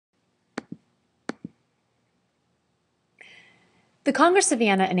The Congress of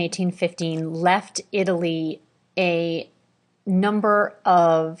Vienna in 1815 left Italy a number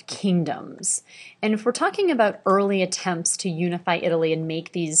of kingdoms. And if we're talking about early attempts to unify Italy and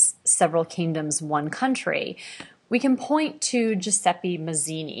make these several kingdoms one country, we can point to Giuseppe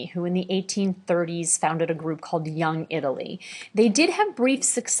Mazzini, who in the 1830s founded a group called Young Italy. They did have brief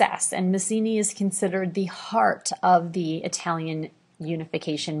success, and Mazzini is considered the heart of the Italian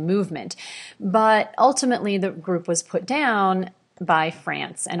unification movement. But ultimately, the group was put down by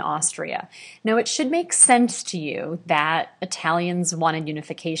France and Austria. Now, it should make sense to you that Italians wanted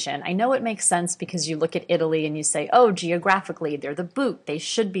unification. I know it makes sense because you look at Italy and you say, oh, geographically, they're the boot. They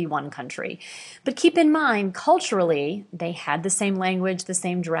should be one country. But keep in mind, culturally, they had the same language, the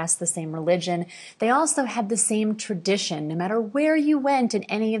same dress, the same religion. They also had the same tradition. No matter where you went in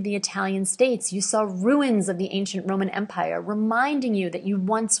any of the Italian states, you saw ruins of the ancient Roman Empire, reminding you that you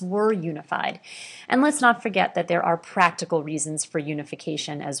once were unified. And let's not forget that there are practical reasons for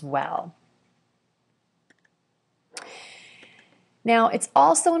unification as well. Now, it's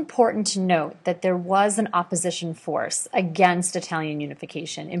also important to note that there was an opposition force against Italian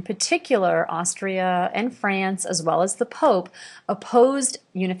unification. In particular, Austria and France, as well as the Pope, opposed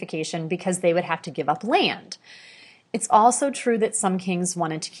unification because they would have to give up land. It's also true that some kings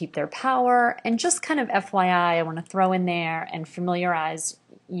wanted to keep their power, and just kind of FYI, I want to throw in there and familiarize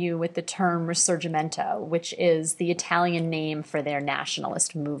you with the term Risorgimento, which is the Italian name for their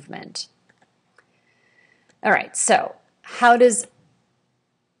nationalist movement. All right, so how does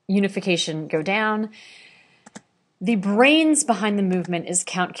unification go down? The brains behind the movement is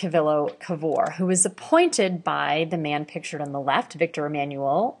Count Cavillo Cavour, who was appointed by the man pictured on the left, Victor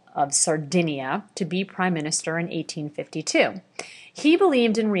Emmanuel of Sardinia, to be prime minister in 1852. He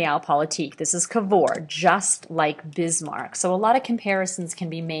believed in realpolitik. This is Cavour, just like Bismarck. So a lot of comparisons can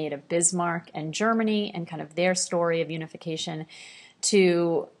be made of Bismarck and Germany and kind of their story of unification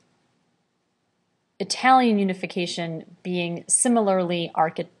to Italian unification being similarly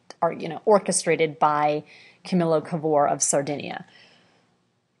orchestrated by Camillo Cavour of Sardinia.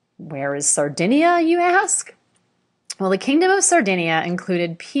 Where is Sardinia, you ask? Well, the Kingdom of Sardinia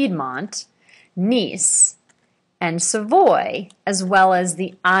included Piedmont, Nice, and Savoy, as well as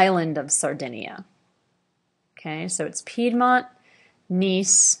the island of Sardinia. Okay, so it's Piedmont,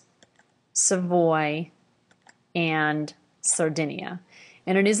 Nice, Savoy, and Sardinia.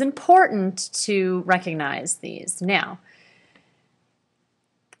 And it is important to recognize these. Now,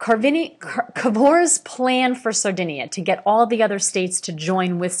 Cavour's plan for Sardinia, to get all the other states to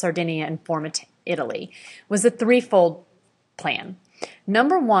join with Sardinia and form Italy, was a threefold plan.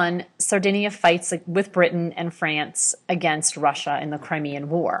 Number one, Sardinia fights with Britain and France against Russia in the Crimean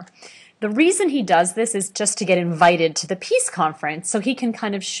War. The reason he does this is just to get invited to the peace conference so he can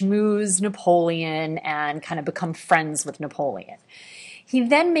kind of schmooze Napoleon and kind of become friends with Napoleon. He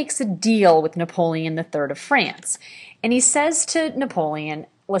then makes a deal with Napoleon III of France, and he says to Napoleon,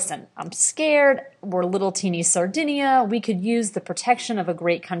 listen, I'm scared, we're little teeny Sardinia, we could use the protection of a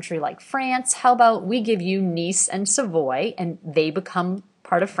great country like France. How about we give you Nice and Savoy, and they become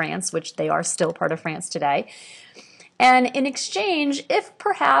part of France, which they are still part of France today. And in exchange, if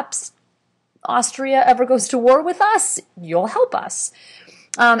perhaps Austria ever goes to war with us, you'll help us.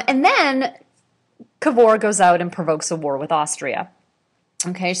 And then Cavour goes out and provokes a war with Austria.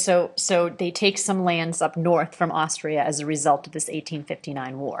 Okay, so they take some lands up north from Austria as a result of this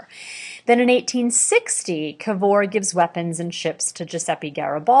 1859 war. Then in 1860, Cavour gives weapons and ships to Giuseppe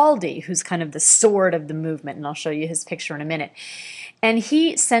Garibaldi, who's kind of the sword of the movement, and I'll show you his picture in a minute. And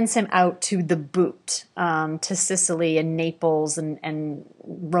he sends him out to the boot, to Sicily and Naples and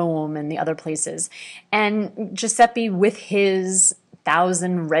Rome and the other places. And Giuseppe, with his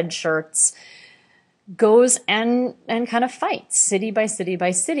 1,000 red shirts, goes and kind of fights city by city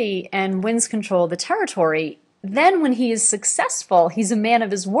by city and wins control of the territory. Then when he is successful, he's a man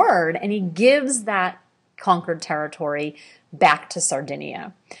of his word, and he gives that conquered territory back to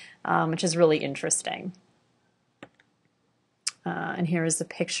Sardinia, which is really interesting. And here is a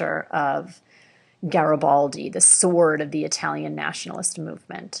picture of Garibaldi, the sword of the Italian nationalist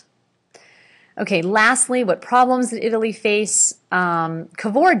movement. Okay, lastly, what problems did Italy face?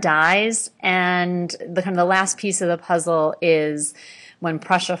 Cavour dies, and the last piece of the puzzle is when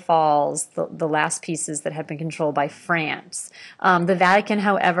Prussia falls, the last pieces that had been controlled by France. The Vatican,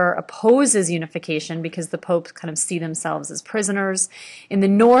 however, opposes unification because the popes kind of see themselves as prisoners. In the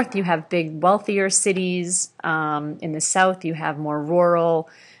north, you have big, wealthier cities. In the south, you have more rural,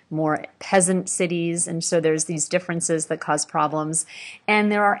 more peasant cities, and so there's these differences that cause problems. And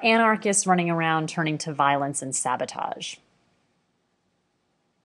there are anarchists running around turning to violence and sabotage.